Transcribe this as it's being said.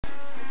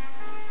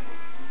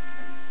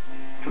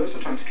first I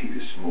tried to keep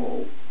it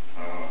small.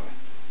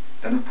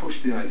 Then I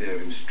pushed the idea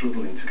of him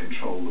struggling to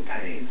control the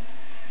pain.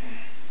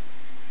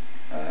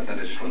 Then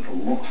I just went for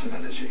lots of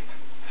energy.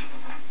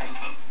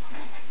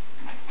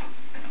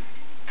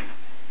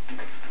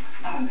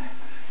 That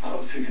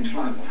looks too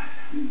contrived.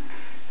 Do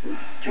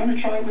you want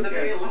to try it with a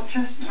real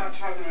chest?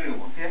 Try the real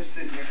one. Yes,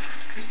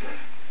 just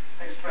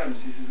experiment,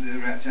 see if the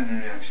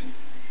general reaction.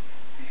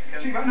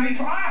 See, right now you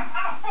put...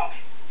 fuck!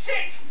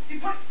 Shit! You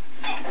put...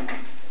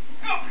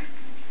 Fuck!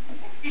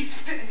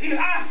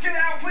 Get it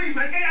out, please,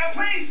 mate! Get it out,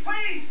 please!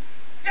 Please!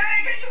 Yeah,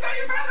 you've got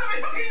your band on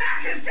me fucking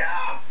knackers! Get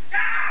off!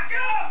 Get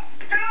off!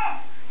 Get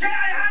off! Get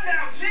your hand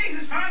out!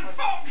 Jesus, man!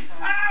 Fuck!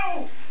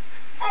 Ow!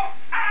 Fuck!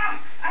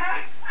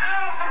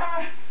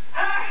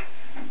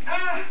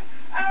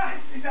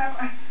 It's out.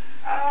 Fuck!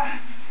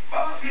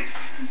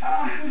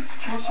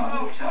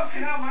 Oh,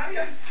 fucking hell, man!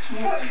 Yeah.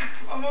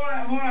 I'm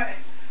alright.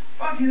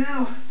 Fucking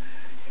hell.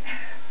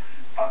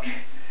 Fuck.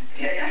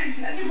 Yeah,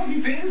 had your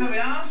fucking fingers on my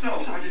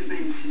arsehole. I didn't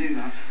mean to do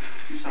that.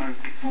 I'm sorry.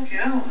 Fucking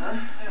hell,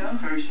 huh? I'm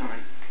very sorry.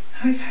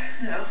 It's,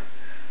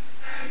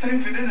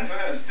 time for dinner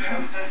first.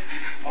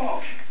 Oh.